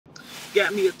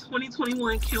Got me a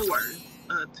 2021 Kenworth,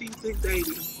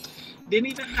 T680. Didn't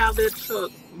even have that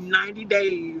truck 90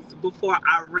 days before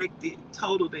I wrecked it,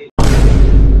 totaled it.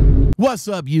 What's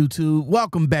up, YouTube?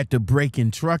 Welcome back to Breaking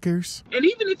Truckers. And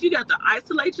even if you got to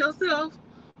isolate yourself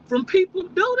from people,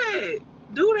 do that.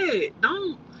 Do that.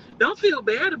 Don't feel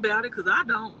bad about it, because I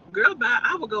don't. Girl,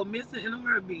 I would go missing in a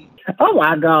heartbeat. Oh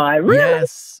my God, really?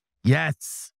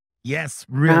 Yes,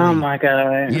 really. Oh my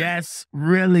God. Yes,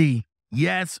 really.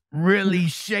 Yes, really,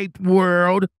 Shaped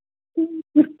World.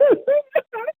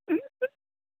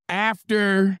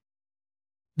 After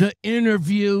the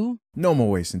interview. No more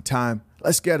wasting time.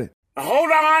 Let's get it.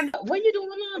 Hold on. What you doing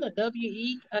on the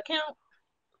WE account?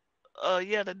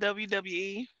 Yeah, the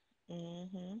WWE.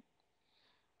 Mm-hmm.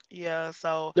 Yeah,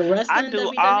 so The rest I of do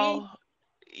WWE? all.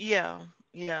 Yeah.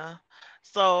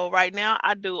 So right now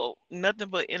I do nothing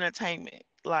but entertainment.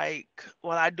 Like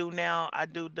what I do now, I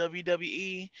do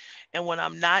WWE, and when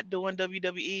I'm not doing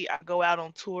WWE, I go out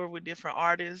on tour with different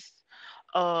artists.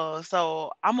 So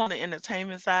I'm on the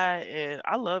entertainment side, and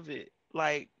I love it.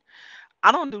 Like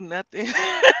I don't do nothing.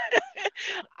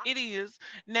 It is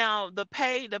now the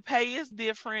pay is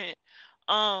different.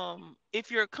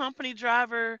 If you're a company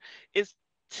driver, it's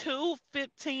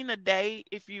 215 a day.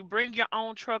 If you bring your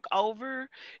own truck over,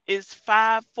 it's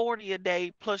 540 a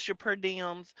day plus your per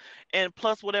diems and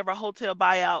plus whatever hotel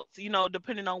buyouts,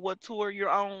 depending on what tour you're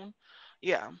on.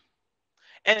 Yeah.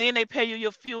 And then they pay you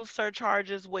your fuel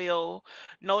surcharge as well.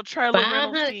 No trailer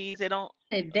rental 500 fees. They don't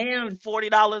damn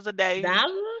 $40 a day.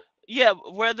 dollars? Yeah,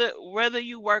 whether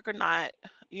you work or not,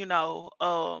 you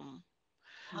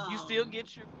still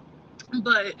get your.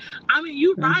 But I mean,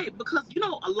 you're right, because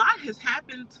a lot has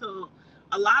happened to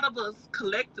a lot of us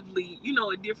collectively.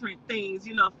 At different things.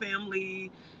 Family.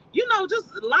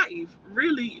 Just life.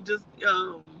 Really, just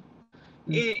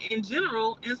in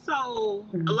general. And so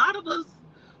a lot of us,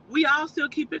 we all still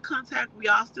keep in contact. We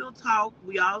all still talk.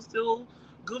 We all still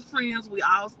good friends. We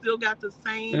all still got the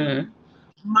same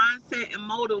mindset and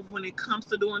motive when it comes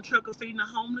to doing truck or feeding the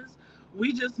homeless.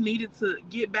 We just needed to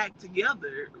get back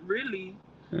together, really.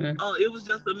 It was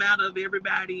just a matter of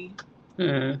everybody,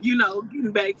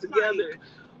 getting back together.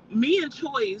 Me and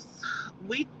Choice,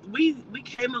 we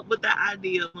came up with the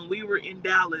idea when we were in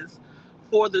Dallas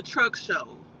for the truck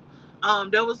show.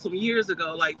 That was some years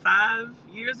ago, like 5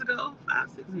 years ago,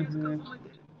 6 years ago, something like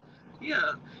that.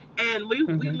 Yeah. And we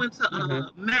went to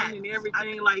Matt and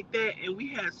everything like that, and we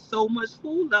had so much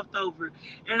food left over.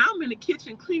 And I'm in the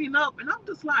kitchen cleaning up, and I'm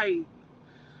just like,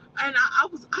 and I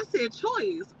said,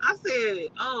 Choice, I said,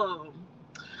 I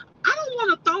don't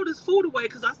want to throw this food away,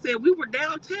 because I said we were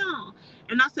downtown,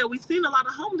 and I said we seen a lot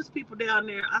of homeless people down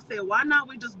there. I said, why not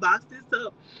we just box this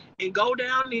up and go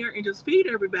down there and just feed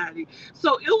everybody?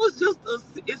 So it was just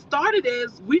it started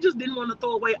as we just didn't want to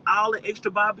throw away all the extra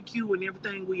barbecue and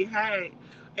everything we had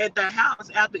at the house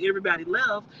after everybody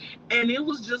left, and it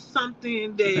was just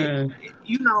something that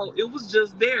it was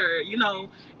just there, and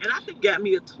I think got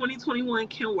me a 2021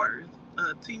 Kenworth,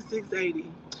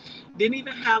 T680. Didn't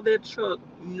even have that truck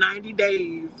 90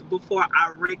 days before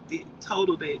I wrecked it,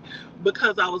 totaled it,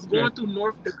 because I was going through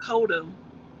North Dakota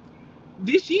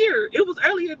this year. It was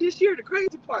earlier this year, the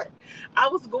crazy part. I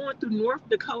was going through North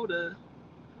Dakota.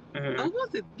 Oh,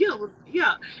 was it?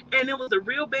 Yeah. And it was a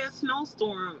real bad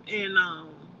snowstorm, and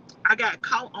I got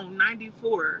caught on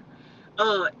 94.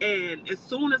 And as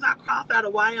soon as I crossed out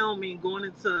of Wyoming going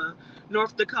into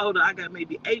North Dakota, I got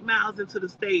maybe 8 miles into the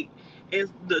state, and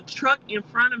the truck in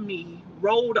front of me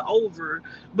rolled over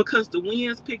because the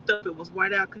winds picked up. It was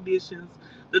whiteout conditions.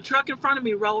 The truck in front of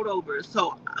me rolled over.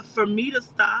 So for me to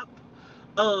stop,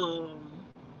 I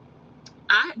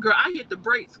hit the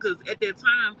brakes, because at that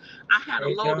time I had a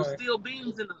load of steel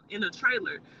beams in a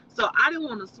trailer. So I didn't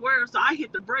want to swerve, so I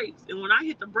hit the brakes. And when I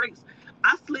hit the brakes,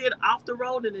 I slid off the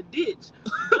road in a ditch.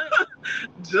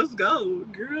 Just go,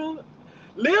 girl.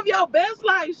 Live your best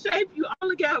life, Shape. You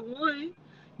only got one.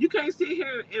 You can't sit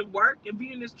here and work and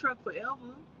be in this truck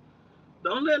forever.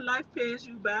 Don't let life pass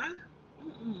you by.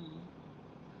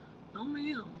 No,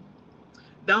 ma'am.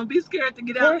 Don't be scared to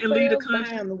get out and leave the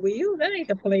country. On the wheel. That ain't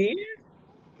the plan.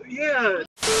 Yeah.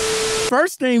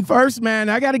 First thing first, man,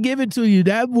 I got to give it to you.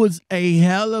 That was a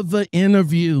hell of an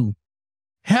interview.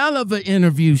 Hell of an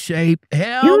interview, Shape.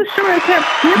 Hell. You sure it kept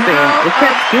skipping? It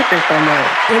kept skipping so much.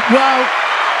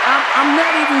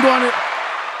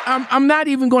 I'm not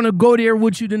even going to go there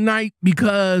with you tonight,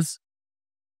 because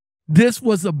this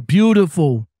was a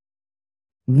beautiful,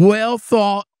 well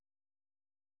thought,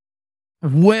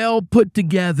 well put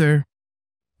together,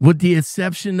 with the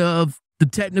exception of the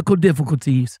technical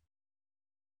difficulties.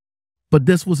 But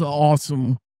this was an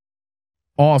awesome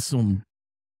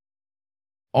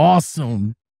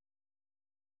awesome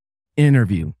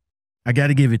interview. I got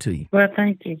to give it to you. Well,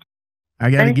 thank you. I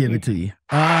got to give it to you.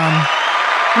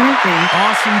 Thank you.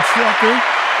 Awesome trucker,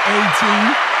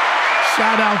 18.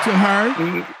 Shout out to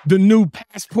her, the new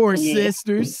Passport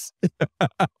Sisters.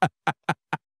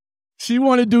 She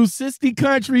want to do 60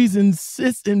 countries and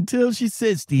until she's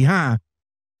 60, huh?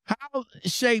 How,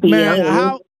 Shape, man?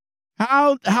 Yeah.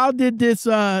 How did this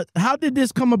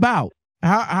come about?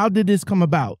 How did this come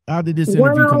about? How did this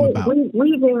interview come about?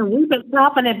 We've been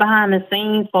popping it behind the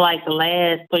scenes for like the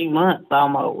last 3 months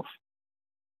almost.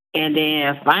 And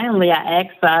then finally I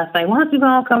asked her, I say, why don't you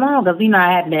gonna come on? Because,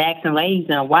 I hadn't been asking ladies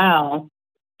in a while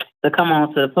to come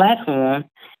on to the platform.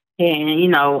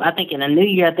 And, I think in the new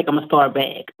year, I think I'm going to start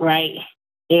back, right?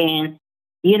 And,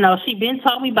 she been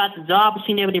talking me about the job, but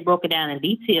she never did broke it down in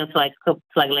detail till like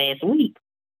last week.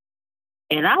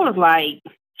 And I was like,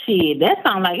 shit, that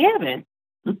sounds like heaven.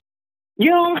 You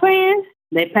know what I'm saying?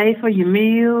 They pay for your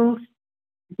meals.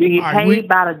 You get paid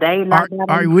by the day. We're not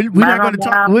going to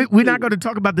talk. We're not going to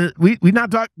talk about the. We're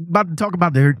not about to talk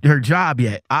about her job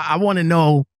yet. I want to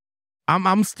know.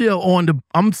 I'm still on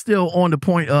the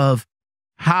point of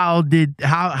how did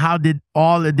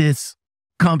all of this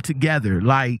come together?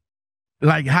 Like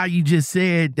how you just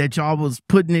said that y'all was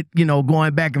putting it,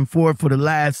 going back and forth for the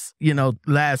last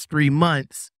 3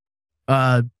 months,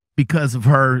 because of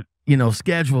her,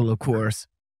 schedule, of course.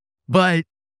 But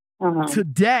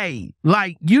today,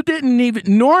 like, you didn't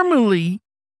even normally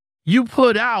you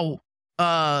put out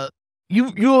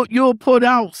you'll put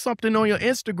out something on your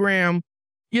Instagram,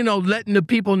 letting the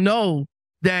people know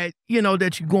that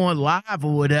that you're going live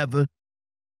or whatever.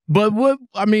 But what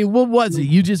was it?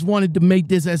 You just wanted to make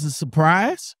this as a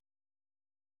surprise?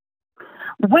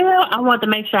 Well, I wanted to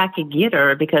make sure I could get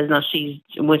her because when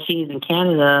she's in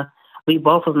Canada, we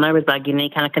both was nervous about getting any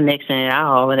kind of connection at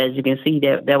all. And as you can see,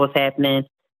 that was happening.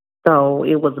 So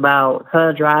it was about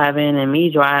her driving and me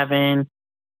driving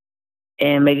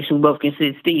and making sure we both can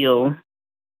sit still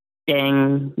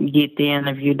and get the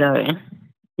interview done,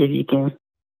 if you can,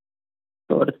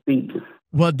 so to speak.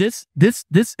 Well, this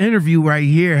interview right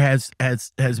here has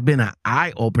been an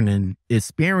eye-opening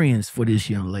experience for this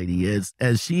young lady,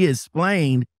 as she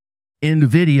explained in the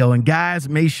video. And guys,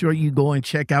 make sure you go and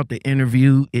check out the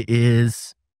interview. It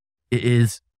is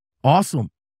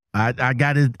awesome. I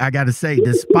gotta say,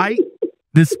 despite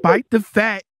the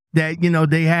fact that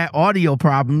they had audio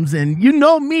problems, and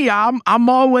me, I'm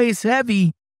always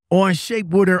heavy on Shape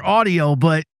with her audio,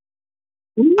 but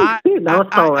I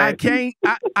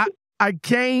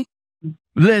can't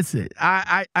listen.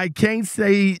 I can't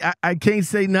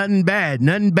say nothing bad.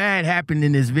 Nothing bad happened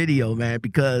in this video, man,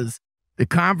 because the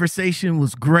conversation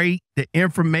was great. The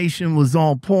information was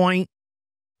on point.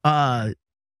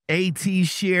 AT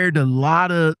shared a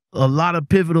lot of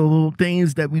pivotal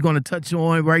things that we're going to touch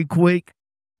on right quick.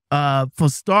 For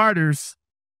starters,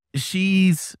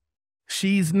 she's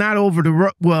not over the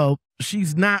road. Well,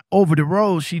 she's not over the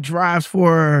road. She drives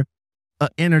for an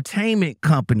entertainment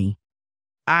company,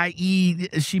 i.e.,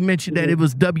 she mentioned that it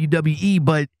was WWE,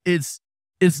 but it's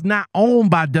not owned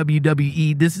by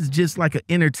WWE. This is just like an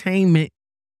entertainment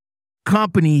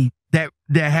company that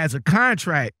has a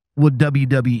contract with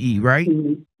WWE, right?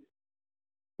 Mm-hmm.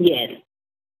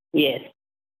 Yes.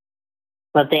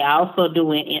 But they also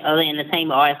do other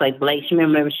entertainment artists like Blake. She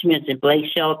mentioned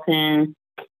Blake Shelton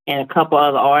and a couple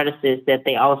other artists that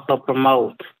they also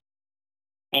promote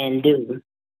and do.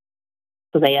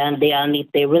 So they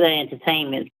really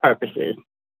entertainment purposes,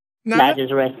 not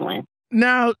just wrestling.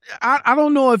 Now, I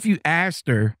don't know if you asked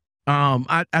her.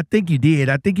 I think you did.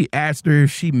 I think you asked her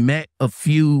if she met a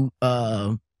few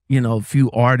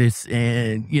few artists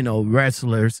and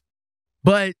wrestlers.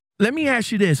 But let me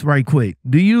ask you this right quick.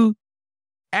 Do you,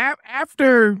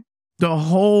 after the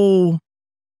whole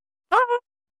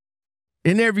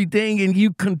and everything, and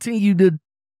you continue to,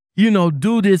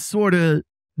 do this sort of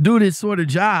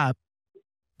job,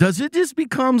 does it just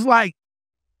becomes like,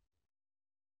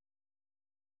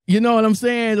 you know what I'm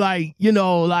saying? Like,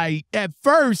 like at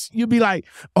first you'd be like,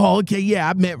 oh, okay, yeah,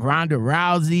 I met Ronda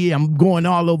Rousey. I'm going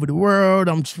all over the world.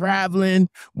 I'm traveling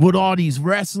with all these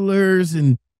wrestlers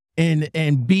and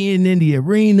being in the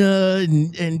arena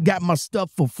and got my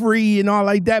stuff for free and all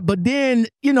like that. But then,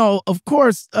 of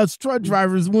course, us truck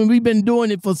drivers, when we've been doing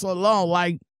it for so long,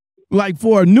 like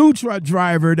for a new truck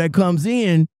driver that comes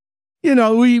in,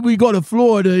 we go to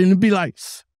Florida and be like,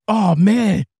 oh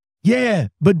man, yeah.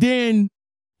 But then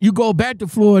you go back to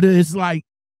Florida, it's like,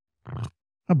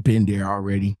 I've been there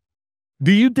already.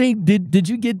 Do you think did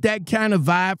you get that kind of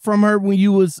vibe from her when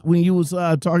you was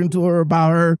talking to her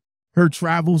about her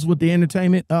travels with the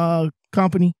entertainment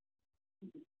company?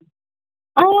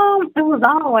 It was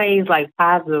always like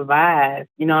positive vibes.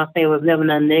 You know what I'm saying? It was never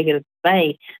nothing negative to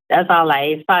say. That's all like,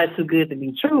 it's probably too good to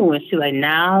be true. And she's like,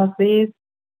 now, sis,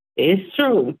 it's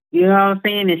true. You know what I'm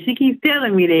saying? And she keeps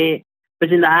telling me that. But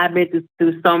you know, I've been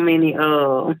through so many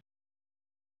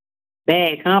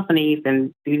bad companies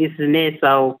and do this and that.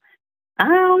 So I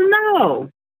don't know.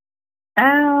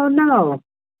 I don't know.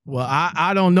 Well,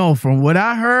 I don't know. From what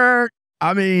I heard,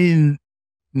 I mean,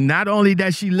 not only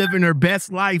that she living her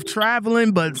best life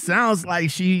traveling, but sounds like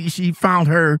she found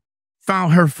her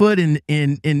foot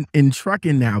in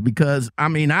trucking now. Because I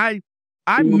mean, I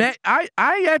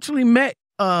actually met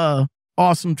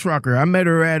Awesome Trucker. I met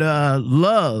her at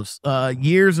Love's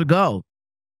years ago.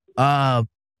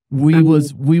 We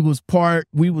was part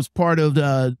of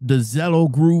the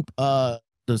Zello group, the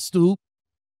Stoop.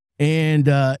 And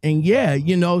yeah,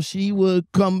 you know, she would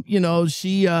come, you know,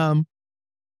 she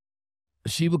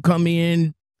would come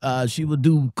in, she would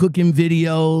do cooking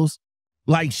videos.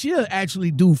 Like, she'll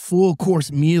actually do full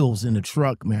course meals in the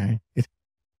truck, man.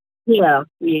 Yeah,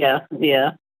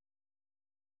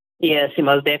 she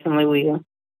most definitely will.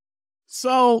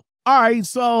 So, all right,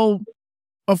 so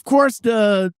of course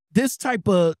this type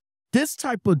of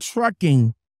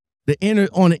trucking,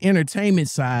 on the entertainment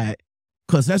side,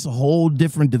 because that's a whole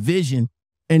different division.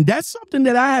 And that's something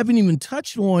that I haven't even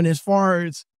touched on as far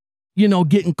as, you know,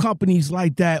 getting companies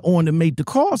like that on to Make the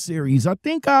Call series. I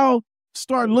think I'll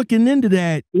start looking into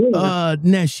that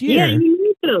next year. Yeah, you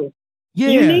need to. Yeah.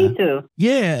 You need to.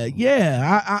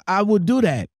 Yeah. I would do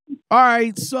that. All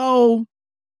right. So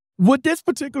with this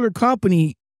particular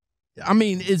company, I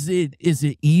mean, is it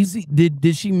easy?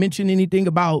 Did she mention anything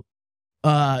about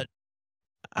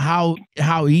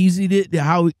how easy is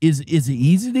it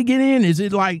easy to get in? Is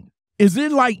it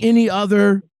like any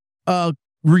other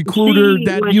recruiter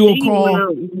that you'll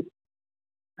call?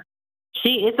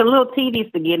 It's a little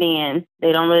tedious to get in.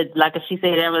 They don't really, like she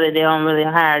said earlier, they don't really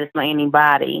hire just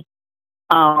anybody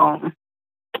to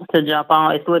jump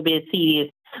on. It's a little bit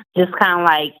tedious. Just kind of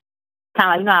like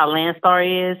you know how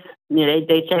Landstar is. You know,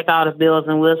 they check all the bells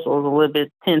and whistles a little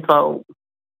bit tenfold.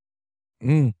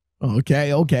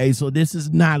 Okay. So this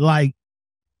is not like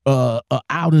out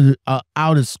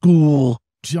of school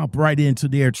jump right into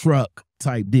their truck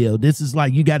type deal. This is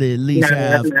like you got to at least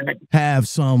have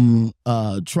some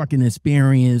trucking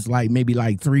experience, like maybe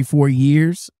like 3-4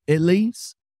 years at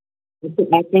least.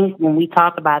 I think when we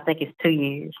talk about, I think it's 2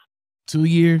 years. 2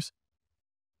 years.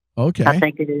 Okay. I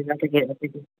think it is. I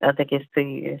think it's 2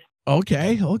 years.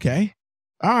 Okay.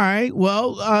 All right.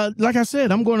 Well, like I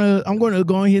said, I'm gonna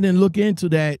go ahead and look into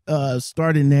that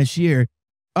starting next year.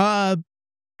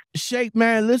 Shape,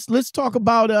 man, let's talk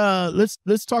about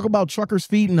let's talk about truckers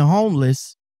feeding the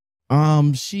homeless.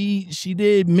 She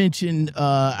did mention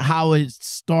how it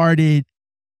started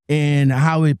and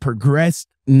how it progressed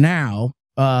now.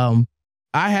 I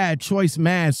had Choice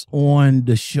Mass on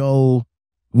the show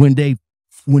when they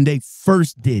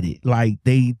first did it. Like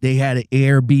they had an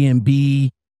Airbnb.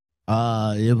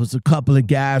 It was a couple of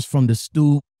guys from the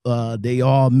Stoop. They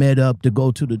all met up to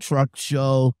go to the truck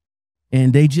show.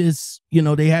 And they just, you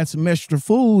know, they had some extra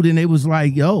food and they was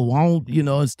like, yo, why don't, you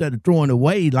know, instead of throwing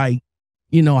away, like,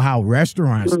 you know, how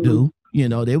restaurants do, you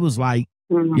know, they was like,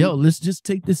 yo, let's just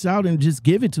take this out and just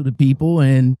give it to the people.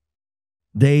 And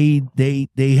they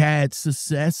had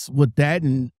success with that.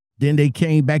 And then they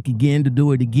came back again to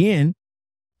do it again.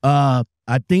 I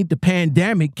think the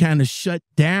pandemic kind of shut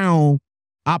down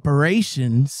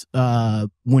operations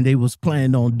when they was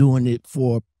planning on doing it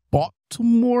for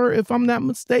Baltimore, if I'm not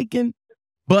mistaken.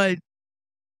 But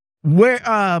where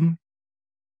how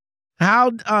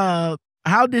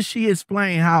did she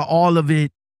explain how all of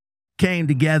it came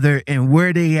together and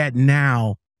where they at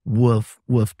now with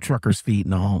truckers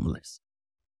feeding the homeless?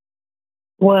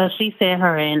 Well, she said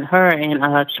her and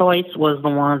Choice was the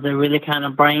ones that really kind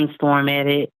of brainstormed at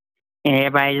it, and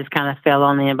everybody just kind of fell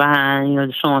on in behind, you know,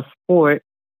 showing support.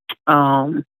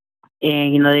 And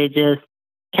you know, they just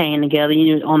came together.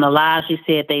 You know, on the live, she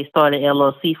said they started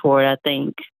LLC for it, I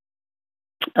think,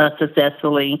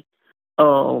 successfully.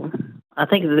 I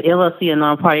think it's LLC, a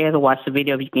non-party. You have to watch the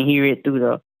video, but you can hear it through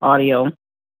the audio.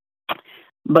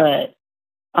 But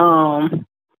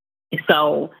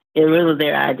so it really was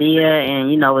their idea, and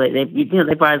you know, they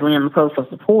brought Liam approach for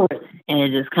support, and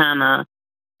it just kind of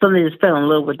something they just fell in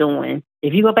love with doing.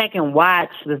 If you go back and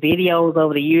watch the videos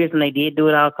over the years, and they did do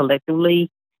it all collectively,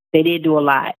 they did do a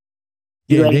lot.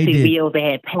 Yeah, they did. Videos, they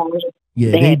had pallets.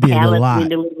 Yeah, they did a lot. Being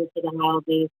delivered to the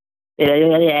houses.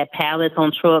 They had pallets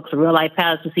on trucks, real life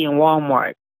pallets you see in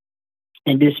Walmart,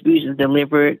 and distributions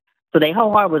delivered. So their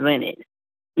whole heart was in it.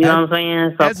 You know what I'm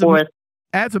saying? So of course,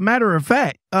 as a matter of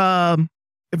fact,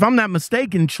 if I'm not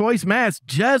mistaken, Choice Mass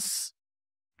just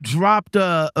dropped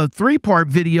a 3-part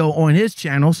video on his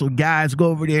channel. So guys, go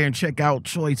over there and check out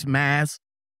Choice Mass.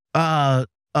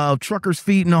 Truckers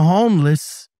Feeding the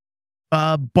Homeless.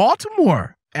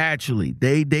 Baltimore, actually.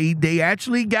 They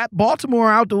actually got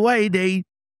Baltimore out the way.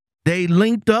 They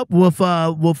linked up with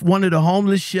one of the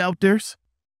homeless shelters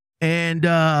and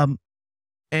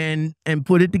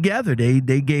put it together.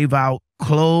 They gave out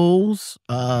clothes,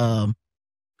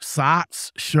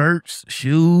 socks, shirts,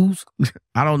 shoes.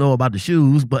 I don't know about the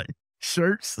shoes, but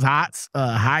shirts, socks,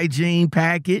 hygiene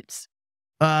packets.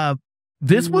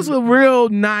 This was a real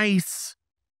nice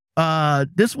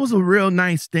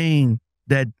thing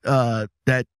that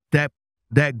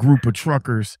group of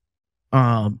truckers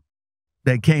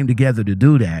that came together to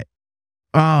do that.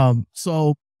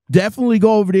 So definitely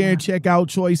go over there and check out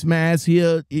Choice Mass.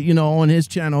 Here, on his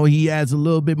channel, he has a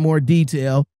little bit more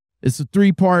detail. It's a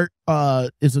 3-part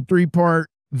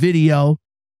video.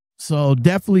 So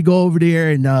definitely go over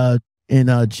there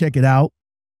and check it out.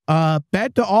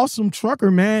 Back to Awesome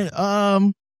Trucker, man.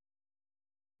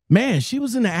 Man, she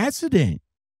was in an accident.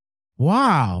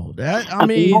 Wow. Yeah.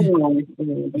 And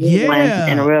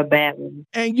a real bad one.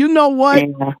 And you know what?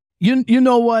 Yeah. You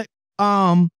know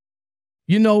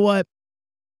what?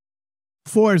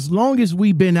 For as long as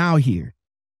we've been out here,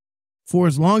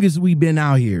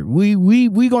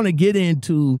 we gonna get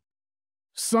into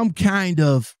some kind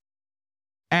of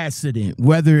accident,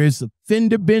 whether it's a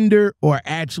fender bender or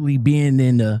actually being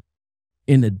in a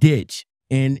ditch.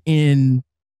 And in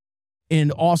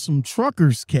Awesome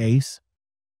Trucker's case,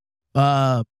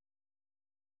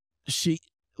 she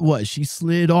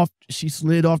slid off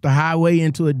the highway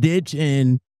into a ditch,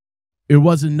 and it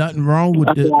wasn't nothing wrong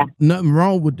with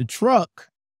the truck.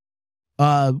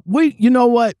 You know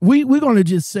what? We're gonna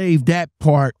just save that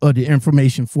part of the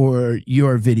information for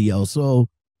your video. So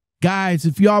guys,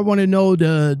 if y'all want to know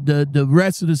the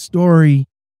rest of the story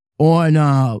on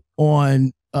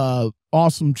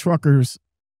Awesome Truckers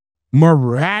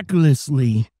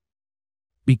miraculously,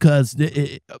 because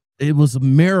it was a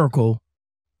miracle,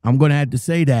 I'm gonna have to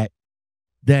say that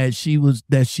she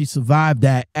survived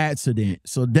that accident.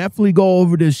 So definitely go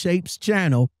over to Shape's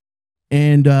channel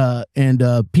and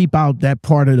peep out that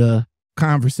part of the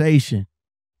conversation.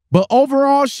 But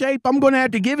overall, Shape, I'm gonna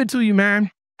have to give it to you,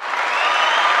 man.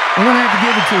 I'm gonna have to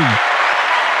give it to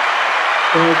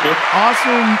you.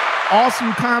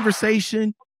 Awesome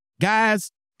conversation,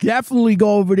 guys. Definitely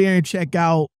go over there and check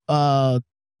out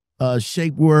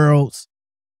Shape World's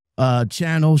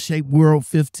channel, Shape World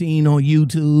 15 on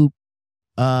YouTube.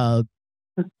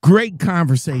 Great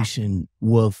conversation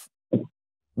with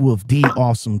the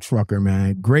Awesome Trucker,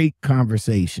 man. Great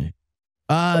conversation.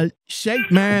 Shape,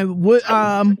 man.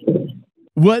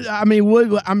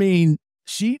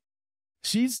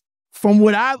 She's from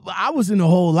what I was in the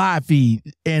whole live feed,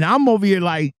 and I'm over here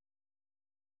like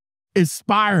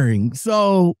inspiring.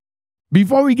 So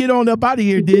before we get on up out of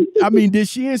here, did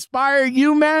she inspire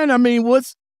you, man? I mean,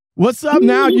 what's up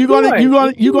now? You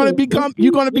gonna become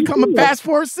a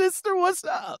passport sister? What's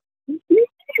up?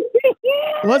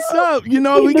 What's up?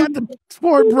 We got the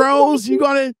sport bros.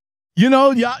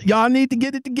 Y'all need to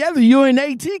get it together. You and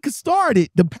AT could start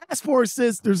it. The passport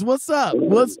sisters. What's up?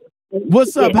 What's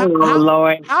up?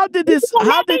 How did this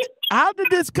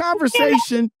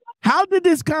conversation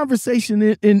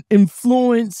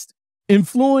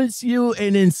influence you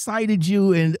and incited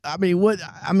you? And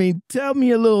tell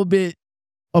me a little bit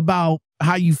about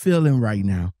how you feeling right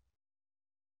now.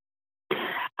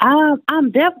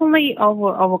 I'm definitely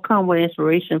overcome with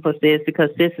inspiration for Sis, because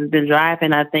Sis has been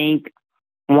driving, I think,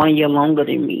 1 year longer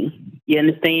than me. You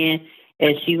understand?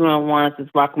 And she's one of the ones that's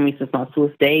rocking me since my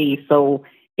Swiss days. So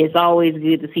it's always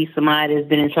good to see somebody that's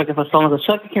been in trucking for so long. Because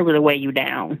trucking can really weigh you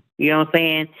down. You know what I'm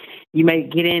saying? You may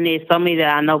get in there. Somebody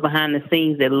that I know behind the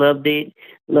scenes that loved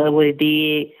what it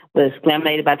did, was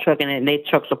exclamated by trucking, and their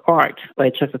trucks are parked, or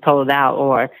their trucks are totaled out,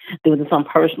 or doing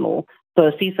something personal. So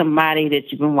to see somebody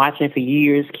that you've been watching for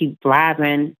years keep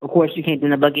thriving, of course you can't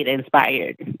do but get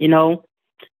inspired, Now,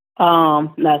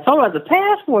 as far as the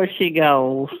passport she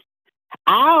goes,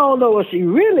 I don't know what she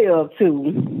really up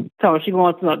to. So she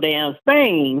going to no damn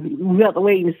Spain. We have to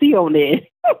wait and see on that.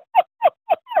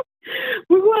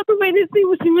 We're going to have to wait and see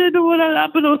what she really doing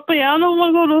up in Spain. I don't want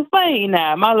to go to Spain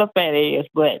now, my little fat ass,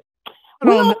 but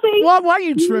why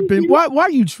you tripping? Why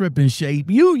you tripping,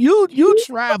 Shape? You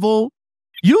travel.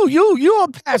 You a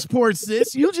passport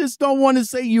sis. You just don't want to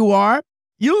say you are.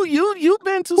 You've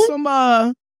been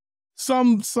to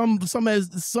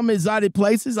some exotic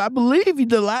places. I believe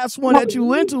the last one that you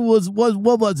went to was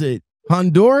what was it?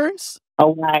 Honduras?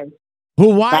 Hawaii.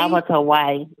 I went to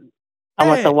Hawaii. I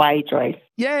went to Hawaii, Trace.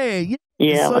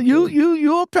 So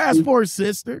you a passport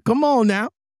sister. Come on now.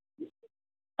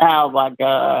 Oh my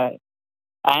God.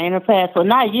 I ain't a passport.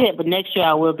 Not yet, but next year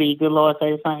I will be. Good Lord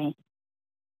say the same.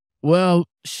 Well,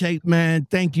 Shape, man,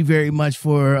 thank you very much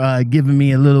for giving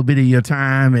me a little bit of your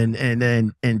time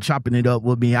and chopping it up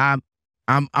with me.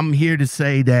 I'm here to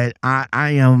say that I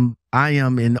am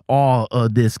in awe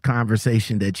of this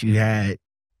conversation that you had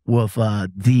with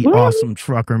the awesome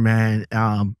trucker, man.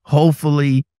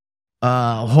 Hopefully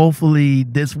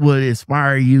this would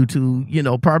inspire you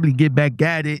to, probably get back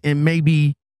at it and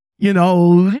maybe,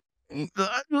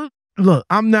 look,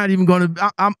 I'm not even gonna.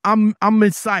 I'm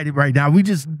excited right now. We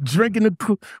drinking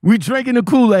the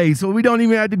Kool-Aid, so we don't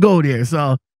even have to go there.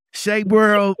 So Shape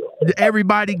World,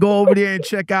 everybody go over there and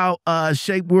check out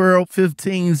Shape World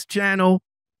 15's channel.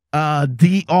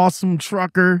 The Awesome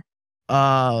Trucker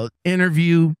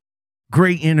interview,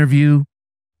 great interview,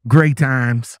 great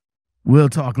times. We'll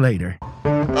talk later.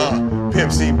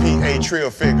 Pimp CPA trill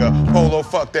figure, polo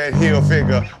fuck that hill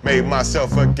figure. Made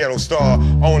myself a ghetto star,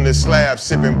 on the slab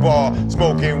sipping bar,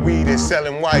 smoking weed and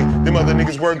selling white. Them other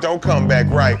niggas work don't come back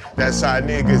right. That's how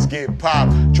niggas get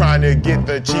popped, trying to get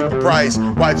the cheaper price.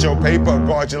 Watch your paper,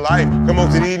 guard your life. Come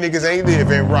on to these niggas ain't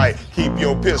living right. Keep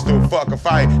your pistol, fuck a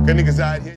fight, cause niggas out here.